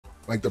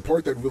Like, the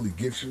part that really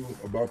gets you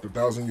about the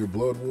 1,000-Year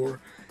Blood War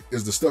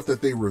is the stuff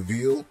that they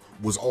reveal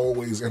was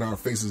always in our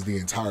faces the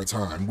entire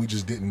time. We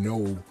just didn't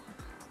know,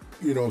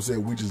 you know what I'm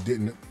saying? We just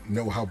didn't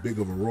know how big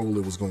of a role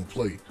it was going to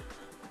play.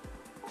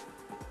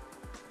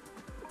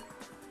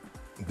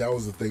 That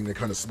was the thing that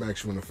kind of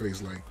smacks you in the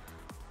face, like,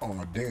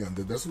 oh, damn,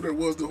 that's what it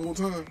was the whole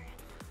time?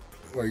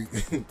 Like,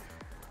 you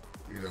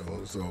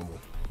know, so,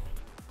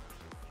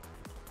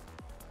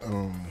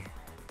 I'm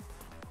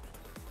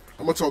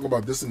going to talk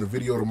about this in the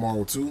video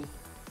tomorrow, too.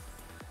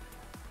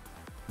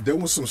 There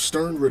was some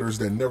Stern Ritters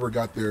that never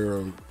got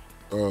their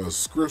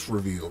scripts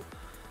revealed.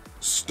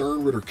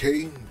 Stern Ritter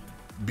K,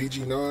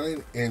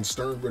 BG9, and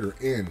Stern Ritter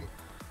N,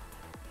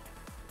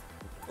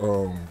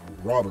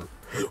 Robert.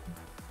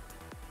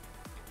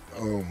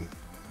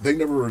 They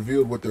never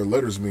revealed what their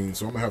letters mean,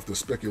 so I'm gonna have to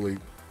speculate.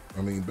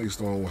 I mean,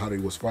 based on how they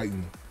was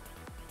fighting,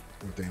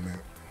 what they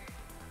meant.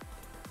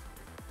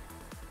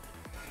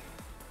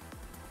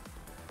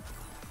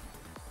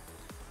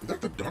 Is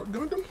that the Dark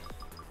Gundam?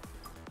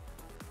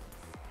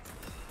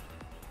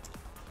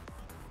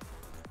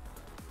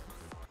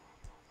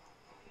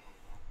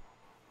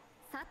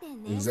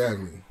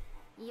 Exactly.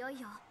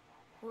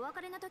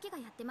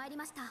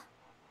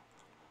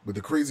 But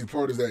the crazy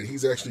part is that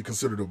he's actually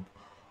considered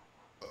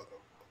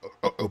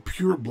a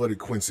pure-blooded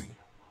Quincy.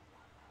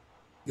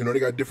 You know, they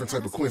got different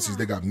type of Quincy's.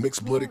 They got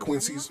mixed-blooded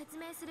Quincy's,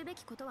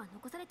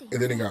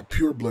 and then they got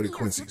pure-blooded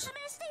Quincy's.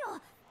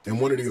 And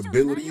one of the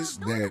abilities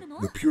that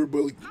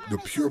the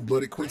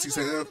pure-blooded Quincy's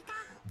have,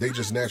 they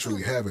just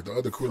naturally have it. The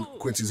other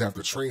Quincy's have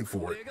to train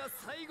for it,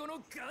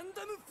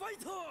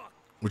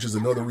 which is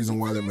another reason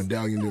why that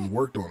medallion didn't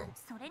work on him.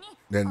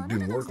 That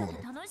didn't work on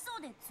him.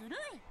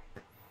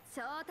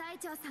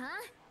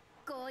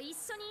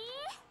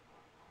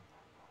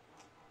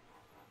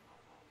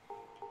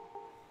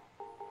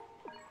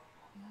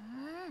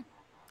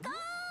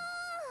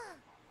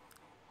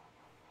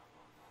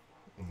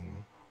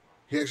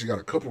 He actually got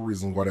a couple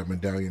reasons why that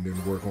medallion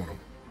didn't work on him.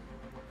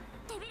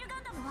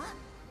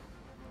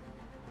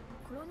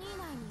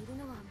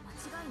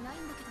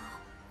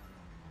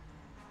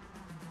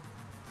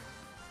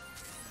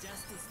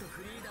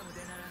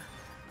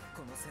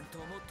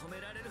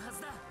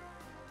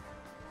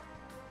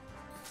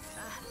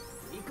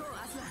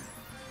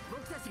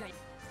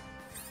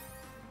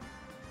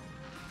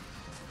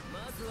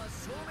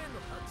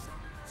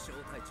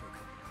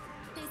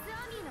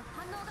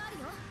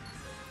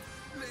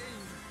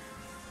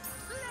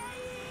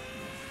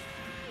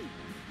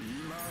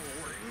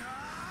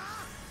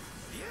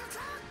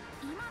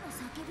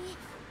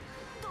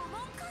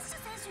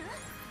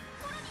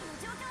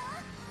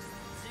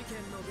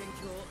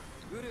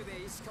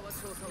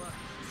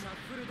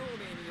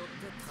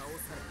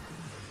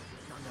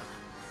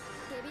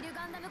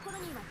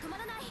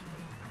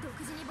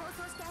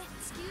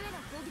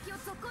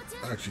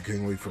 I actually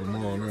can't wait for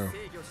tomorrow now,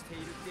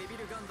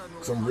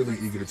 because I'm really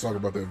eager to talk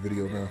about that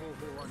video now.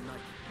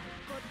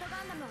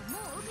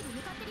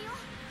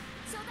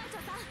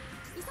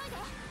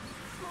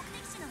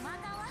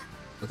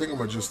 I think I'm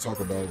going to just talk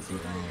about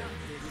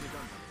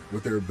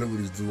what their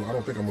abilities do. I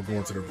don't think I'm going to go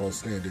into their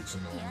Volstandics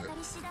and all that,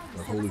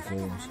 their holy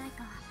forms.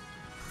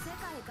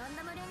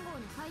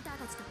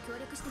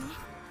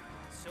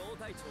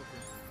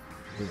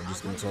 I think I'm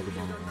just going to talk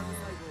about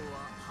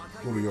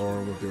who they are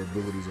and what their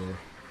abilities are.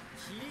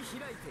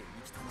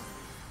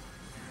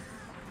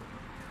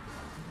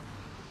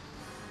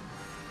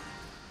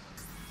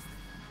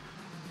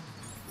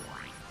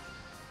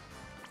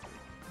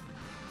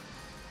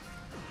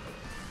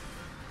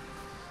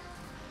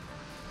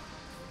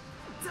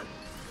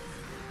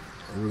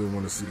 I really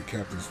want to see the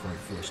captain's fight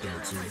fleshed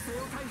out too.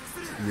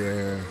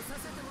 Yeah.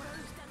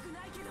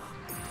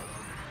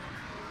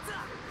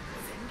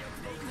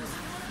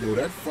 Yo,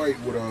 that fight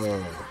with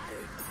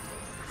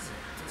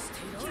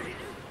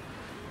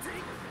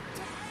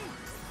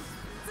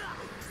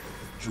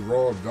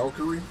Gerard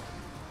Valkyrie,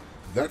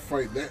 that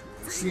fight,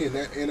 seeing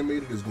that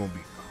animated is gonna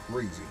be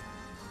crazy.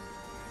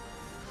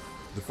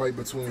 The fight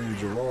between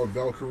Gerard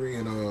Valkyrie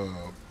and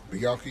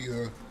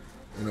Byakuya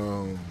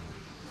and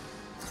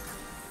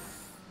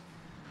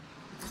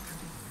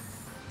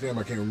damn,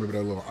 I can't remember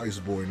that little ice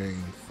boy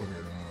name. Fucking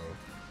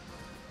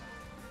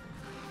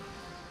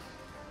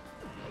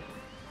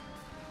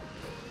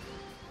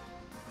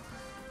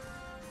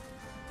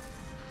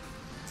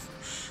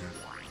shit.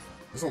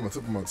 It's on the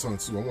tip of my tongue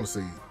too. I want to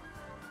say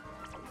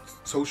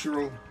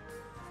Toshiro.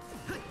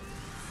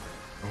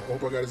 I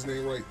hope I got his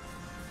name right.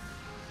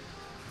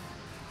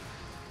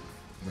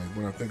 Like,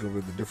 when I think of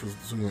it, the difference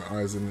between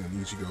Aizen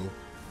and Ichigo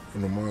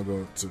from the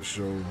manga to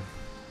show.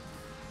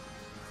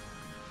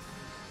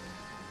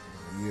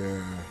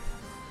 Yeah.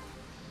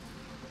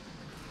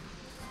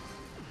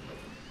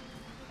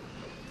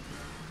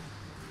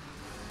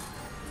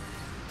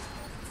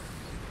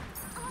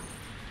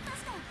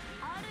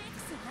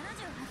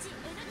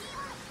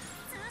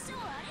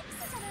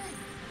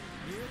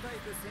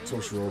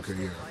 Toshiro, okay,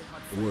 yeah.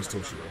 It was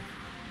Toshiro.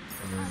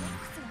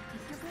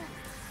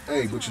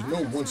 Hey, but you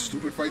know one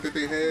stupid fight that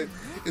they had?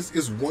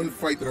 It's one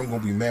fight that I'm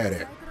going to be mad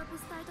at.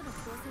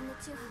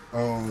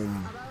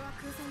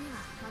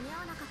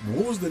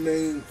 What was the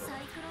name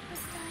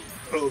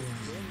of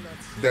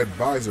that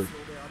visor?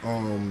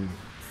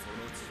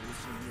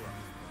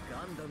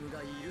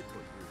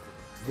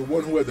 The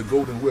one who had the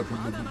golden whip, the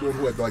one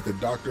who had like the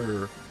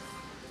Dr.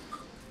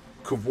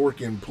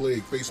 Kevorkian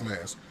plague face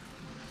mask.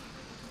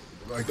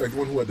 Like the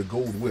one who had the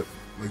gold whip.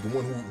 Like the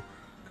one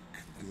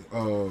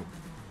who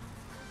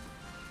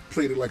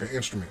played it like an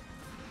instrument.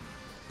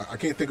 I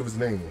can't think of his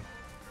name.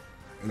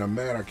 And I'm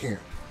mad I can't.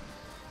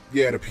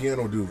 Yeah, the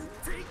piano dude.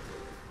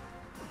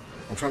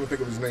 I'm trying to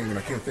think of his name and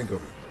I can't think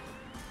of it.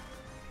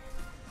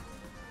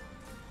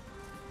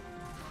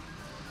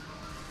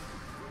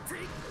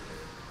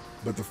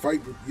 But the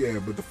fight, yeah,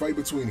 but the fight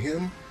between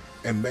him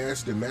and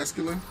Masked and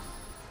Masculine,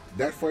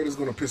 that fight is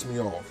gonna piss me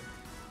off.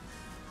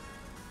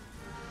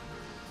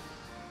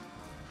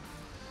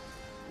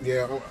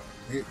 Yeah,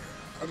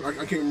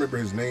 I can't remember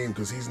his name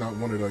because he's not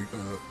one of the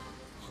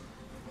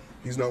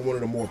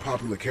more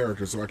popular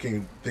characters, so I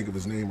can't think of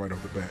his name right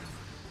off the bat.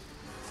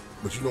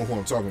 But you know who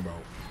I'm talking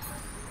about.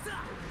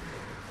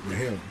 With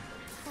him.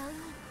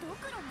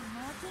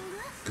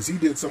 Because he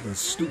did something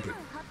stupid.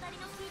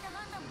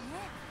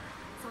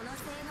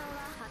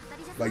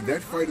 Like,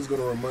 that fight is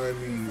going to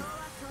remind me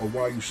of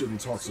why you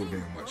shouldn't talk so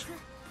damn much.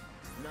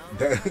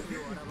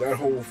 That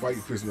whole fight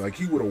pissed me. Like,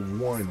 he would have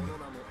won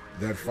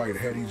that fight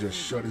had he just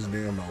shut his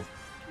damn mouth.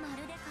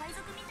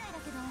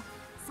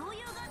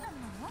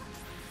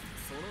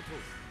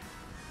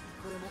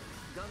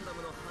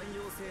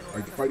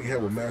 Like the fight he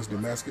had with Masked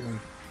and Masculine.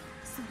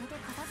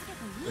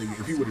 Like,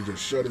 if he would have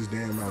just shut his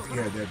damn mouth, he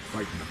had that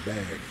fight in the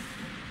bag.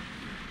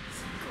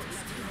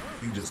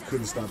 He just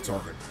couldn't stop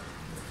talking.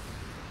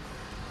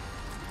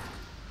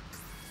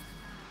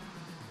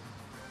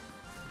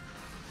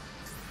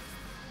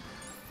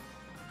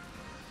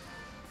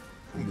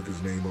 Let me look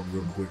his name up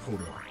real quick.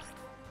 Hold on.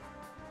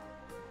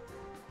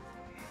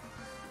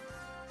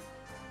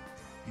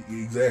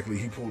 Exactly,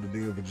 he pulled the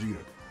damn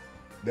Vegeta.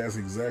 That's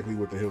exactly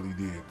what the hell he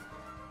did.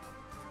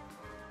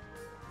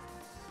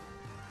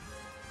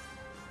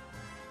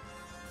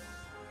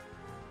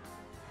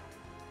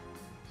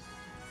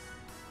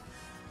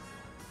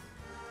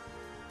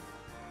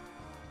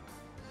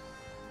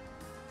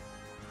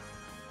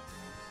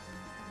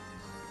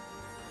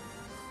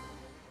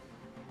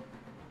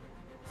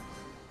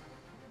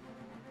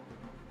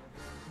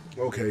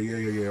 Okay,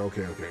 yeah,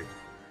 okay.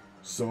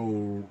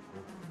 So,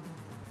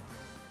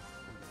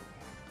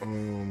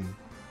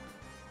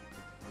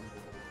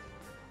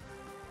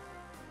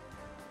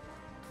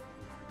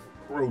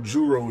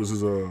 Rojuro is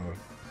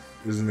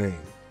his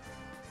name.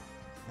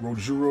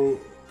 Rojuro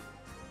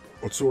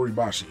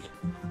Otoribashi.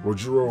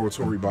 Rojuro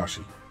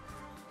Otoribashi.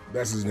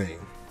 That's his name.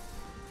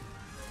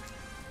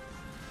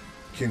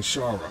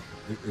 Kinshara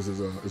is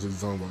his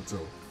song about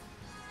too.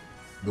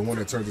 The one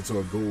that turns into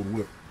a gold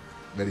whip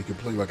that he can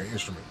play like an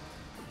instrument.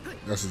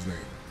 That's his name.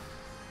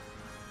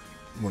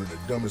 One of the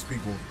dumbest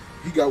people.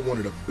 He got one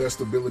of the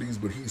best abilities,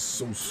 but he's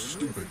so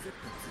stupid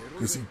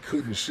because he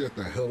couldn't shut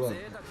the hell up.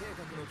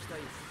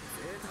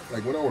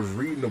 Like, when I was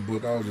reading the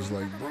book, I was just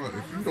like, bro,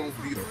 if you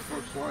don't be the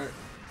fuck quiet.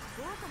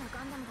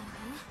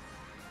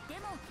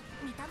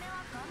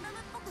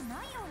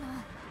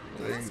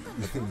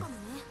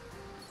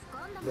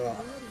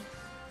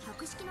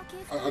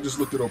 Nah, I just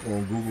looked it up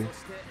on Google.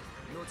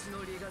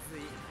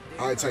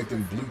 I typed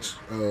in Bleach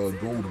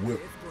Gold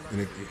Whip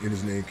and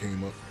his name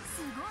came up.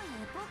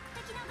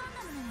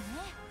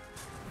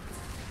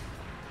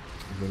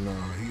 But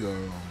nah, he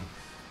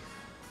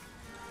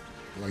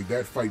like,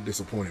 that fight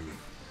disappointed me.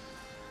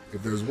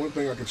 If there's one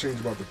thing I could change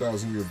about the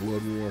 1,000-Year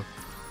Blood War,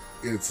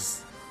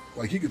 it's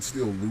like he could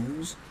still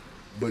lose,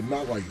 but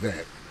not like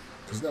that,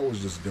 because that was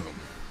just dumb.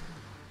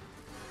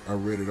 I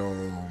read it all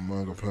on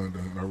Manga Panda,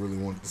 and I really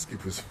wanted to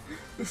skip his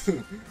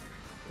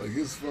like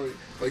his fight.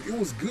 Like, it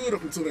was good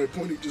up until that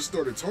point. He just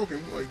started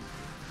talking, like,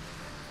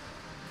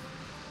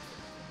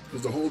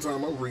 because the whole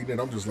time I'm reading it,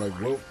 I'm just like,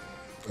 well,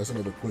 that's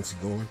another Quincy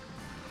going.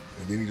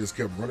 And then he just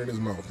kept running his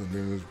mouth, and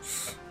then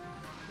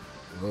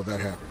well, that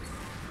happened.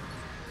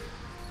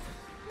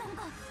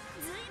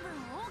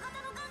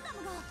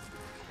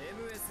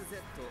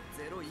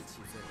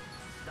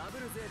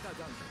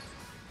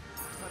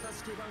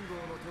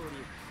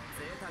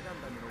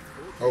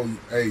 Oh,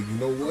 hey, you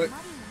know what?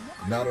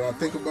 Now that I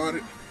think about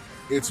it,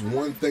 it's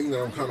one thing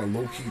that I'm kind of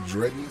low-key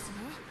dreading.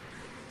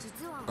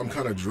 I'm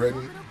kind of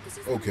dreading.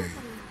 Okay,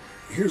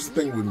 here's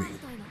the thing with me.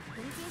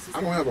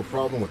 I don't have a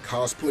problem with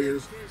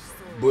cosplayers,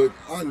 but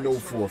I know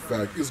for a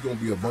fact it's going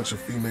to be a bunch of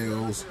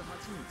females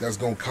that's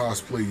going to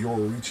cosplay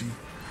Yoruichi,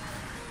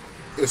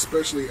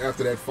 especially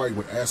after that fight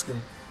with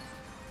Askin.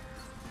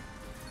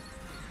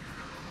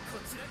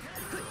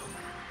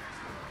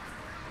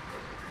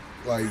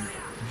 Like,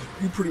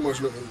 you pretty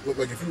much know,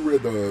 like, if you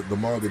read the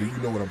manga, you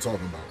know what I'm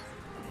talking about.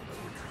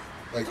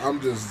 Like,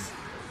 I'm just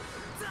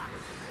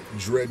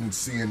dreading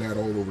seeing that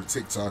all over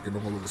TikTok and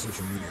all over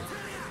social media.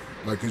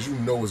 Like, because you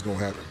know it's going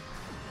to happen.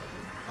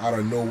 Out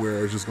of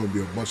nowhere, it's just going to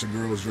be a bunch of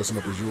girls dressing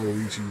up as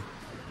Yoruichi,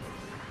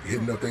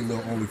 hitting up their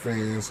little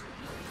OnlyFans.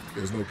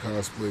 There's no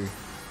cosplay.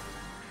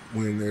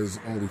 when there's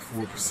only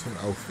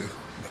 4% outfit.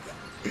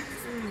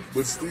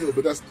 But still,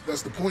 but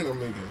that's the point I'm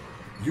making.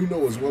 You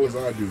know as well as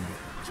I do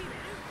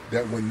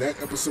that when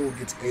that episode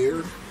gets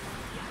aired,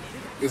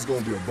 it's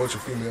gonna be a bunch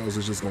of females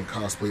that's just gonna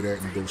cosplay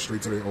that and go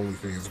straight to their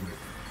OnlyFans with it.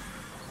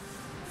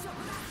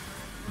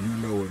 You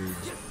know it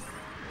is.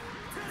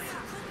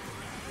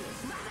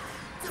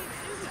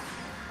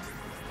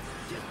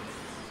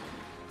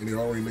 And it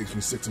already makes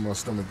me sick to my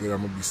stomach that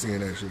I'm gonna be seeing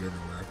that shit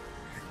everywhere.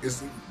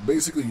 It's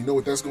basically, you know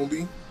what that's gonna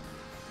be?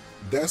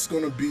 That's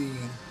gonna be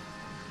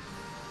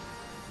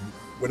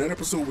when that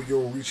episode with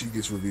Yoruichi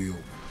gets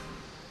revealed.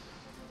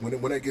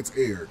 When that gets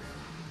aired,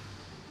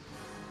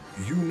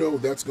 you know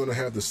that's gonna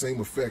have the same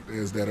effect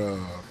as that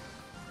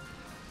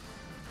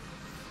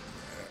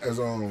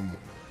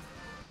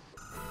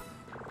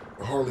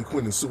Harley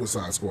Quinn in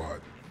Suicide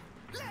Squad.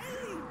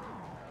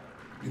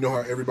 You know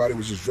how everybody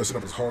was just dressing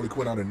up as Harley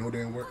Quinn out of no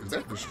damn where? Is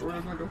that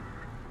Destroyer Gundam?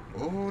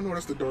 Oh no,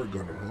 that's the Dark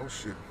Gundam. Oh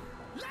shit.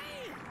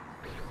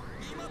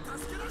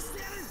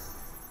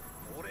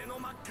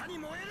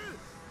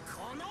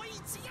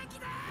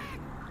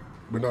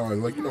 But no,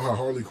 like, you know how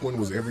Harley Quinn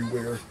was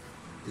everywhere?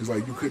 It's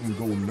like you couldn't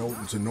go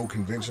to no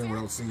convention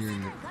without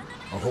seeing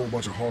a whole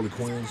bunch of Harley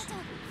Quinns.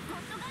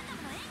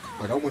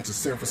 Like, I went to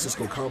San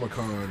Francisco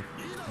Comic-Con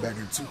back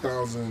in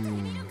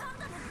 2000,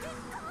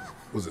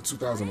 was it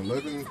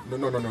 2011?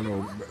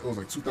 No. It was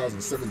like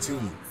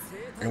 2017.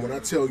 And when I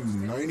tell you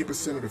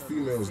 90% of the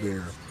females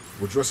there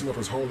were dressing up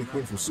as Harley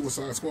Quinn from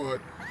Suicide Squad,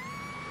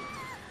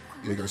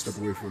 yeah, you gotta step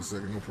away for a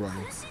second, no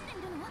problem.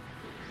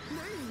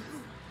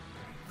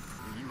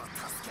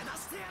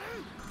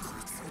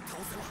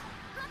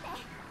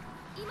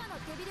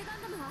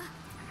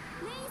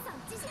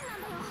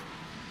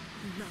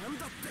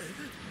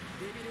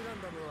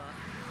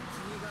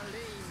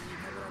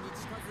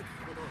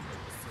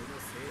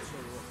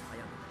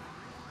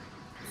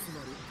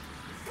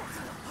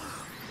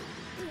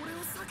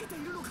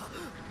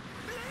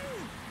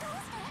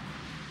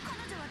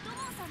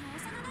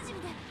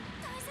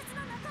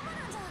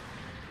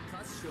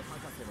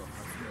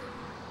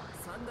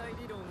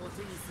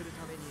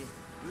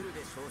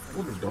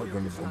 What is Dark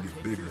Gundam gonna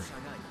get bigger?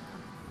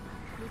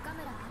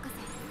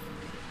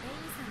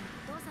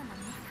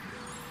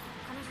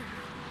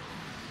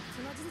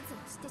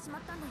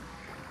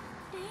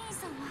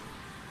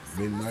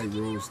 Midnight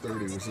Rose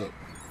 30, what's up?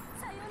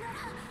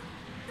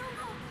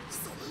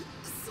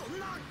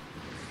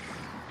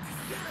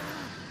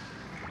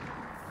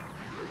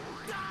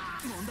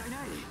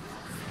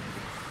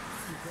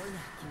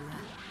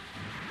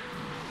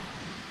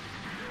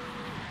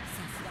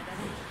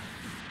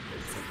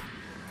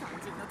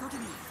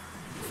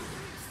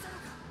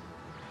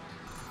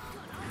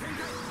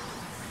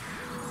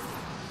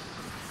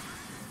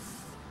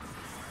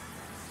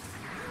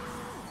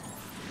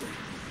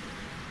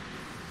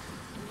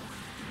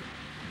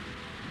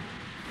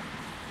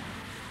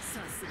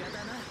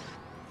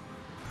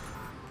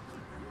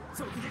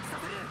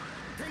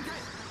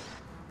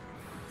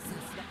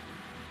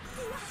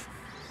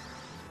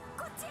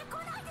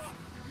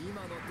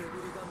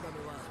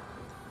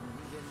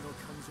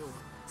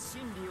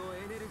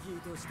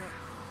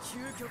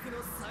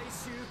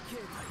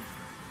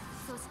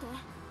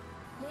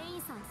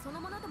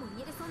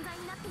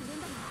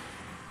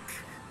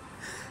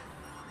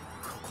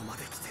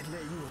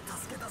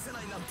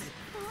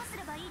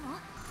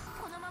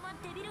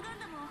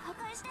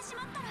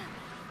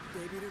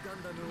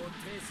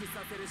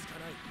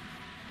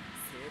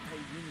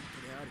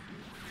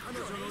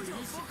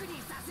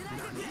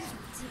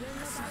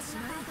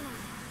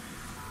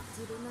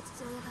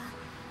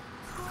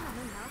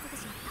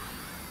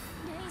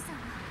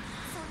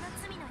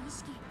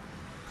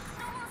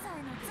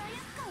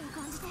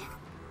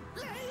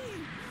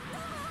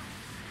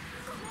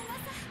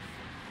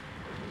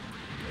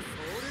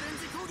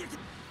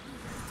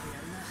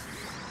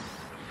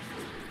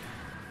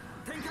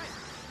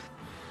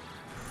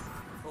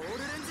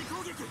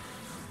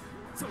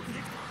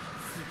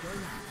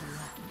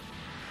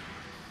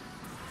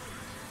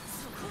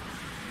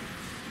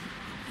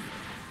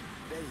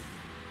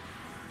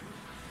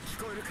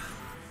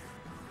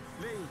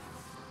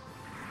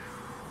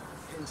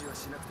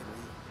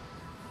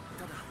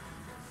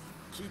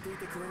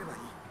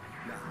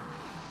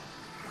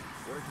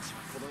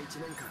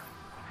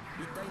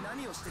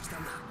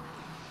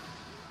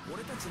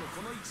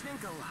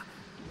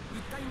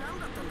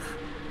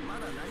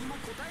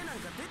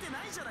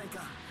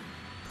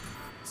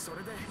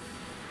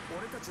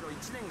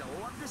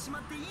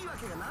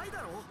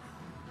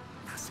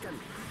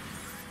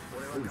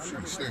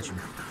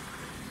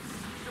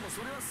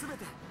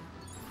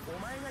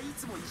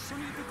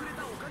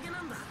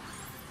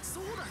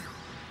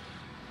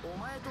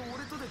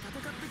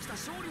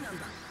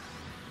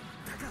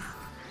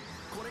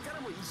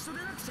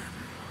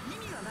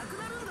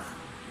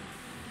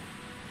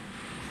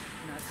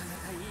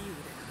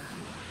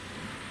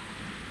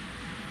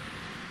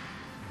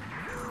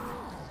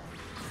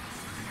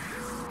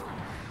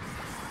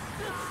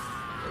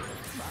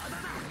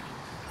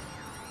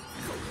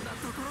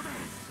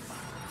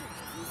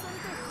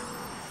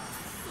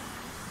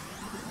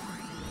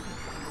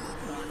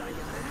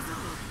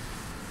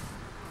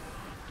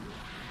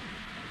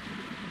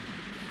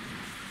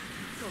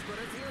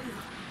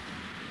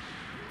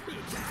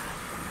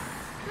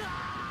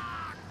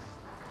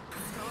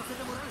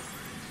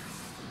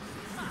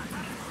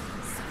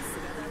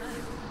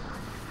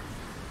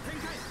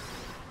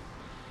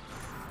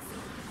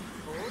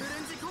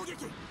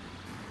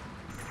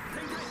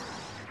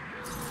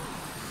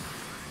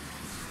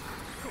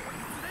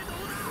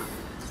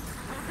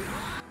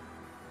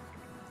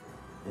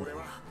 俺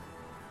は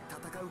戦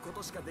うこ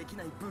としかでき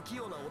ない不器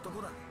用な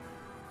男だ。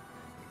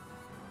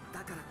だ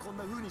からこん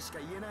な風にしか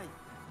言えない。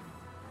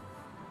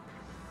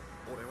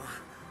俺は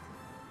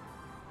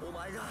お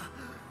前が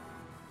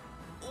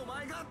好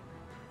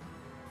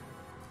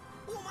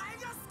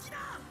きだ。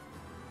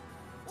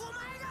お前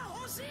が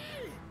欲しい。レ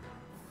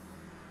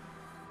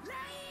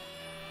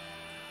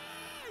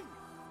イ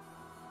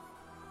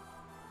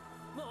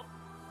ン。もう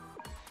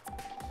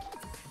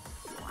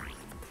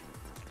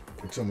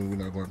Tell me we're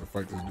not going to have to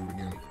fight this dude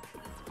again.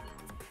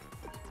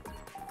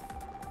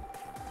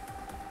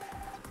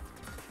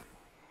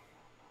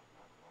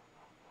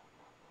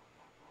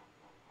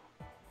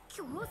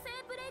 強制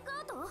ブレイク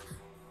アウト？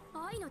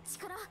愛の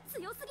力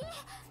強すぎ。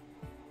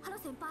ハロ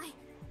先輩、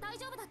大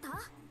丈夫だった？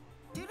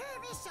トゥルー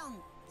ミッショ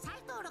ン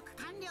再登録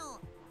完了。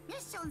ミッ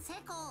ション成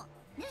功。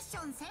ミッシ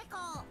ョン成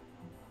功。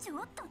ちょ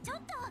っと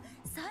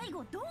最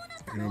後どうなっ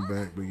たの？ I'm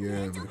back, but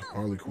yeah, the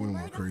Harley Quinn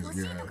went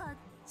crazy. Yeah.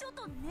 ちょっ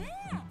とね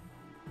え。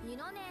イ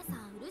ノ姉さ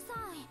んうるさ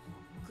い。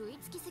食い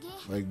つきすぎ。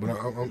Like, but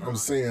I'm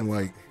saying,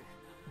 like,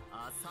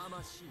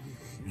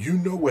 you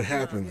know what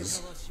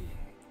happens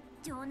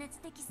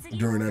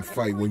during that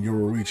fight when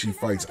Yororichi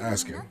fights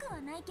Asuka.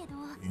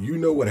 You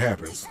know what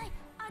happens.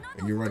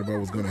 And you're right about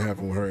what's going to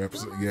happen with her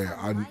episode. Yeah,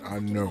 I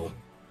know.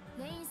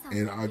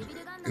 And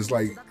it's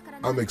like,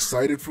 I'm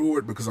excited for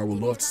it because I would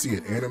love to see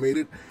it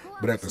animated.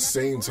 But at the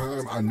same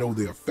time, I know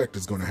the effect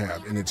it's going to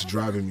have. And it's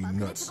driving me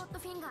nuts.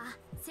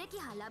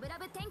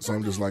 So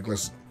I'm just like, we're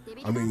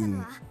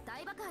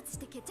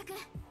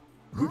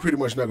pretty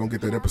much not going to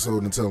get that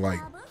episode until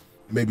like,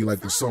 maybe like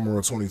the summer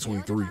of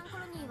 2023.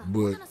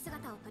 But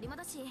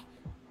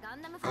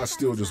I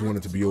still just want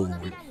it to be over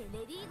with.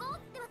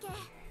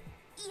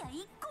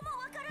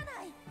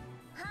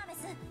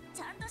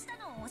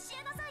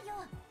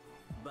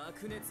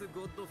 爆熱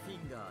ゴッドフィ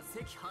ンガ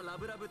ー赤波ラ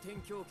ブラブ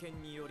天狂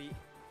犬により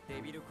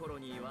デビルコロ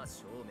ニーは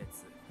消滅。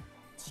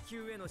地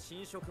球への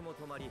侵食も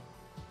止まり、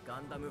ガ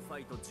ンダムファ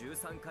イト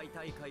13回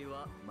大会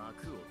は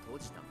幕を閉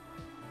じた。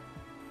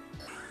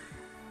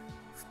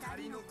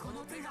二人のこ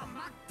の手が真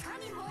っ赤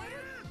に燃える。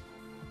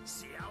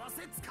幸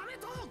せつかめ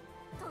と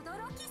轟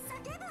き叫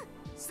ぶ。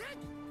赤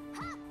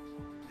波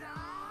ラ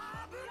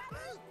ブラブ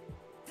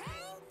天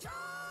狂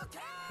犬。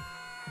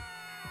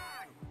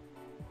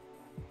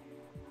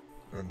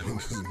I think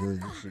this is hearing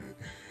shit.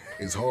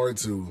 It's hard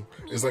to.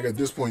 It's like at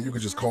this point you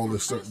could just call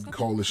this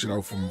shit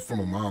out from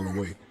a mile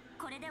away.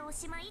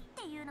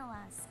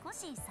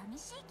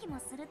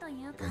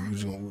 And you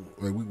just,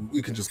 like,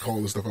 we can just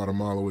call this stuff out a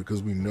mile away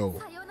because we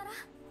know.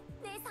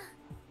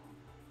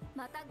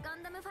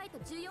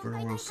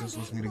 Farewell, sis.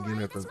 Let's meet again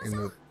in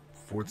the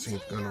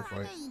 14th Gundam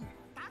fight.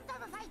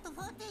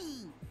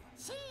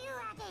 See you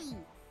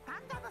again.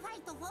 Gundam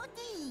Fight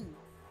 14.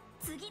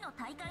 次の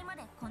大会ま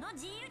でこの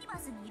G ユニバー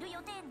スにいる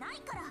予定ない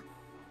から。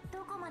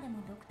どこまで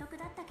も独特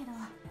だったけど、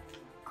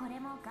これ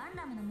もガン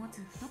ダムの持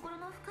つ懐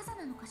の深さ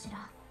なのかし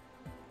ら。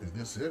Is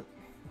this it?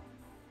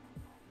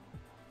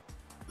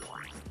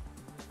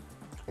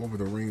 Over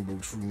the Rainbow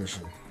True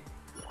Mission.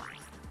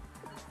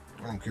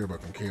 I don't care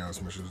about them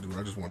Chaos missions, dude.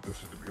 I just want this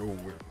shit to be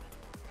over with.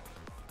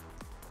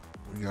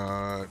 We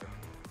got,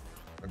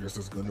 I guess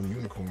that's Gundam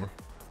Unicorn.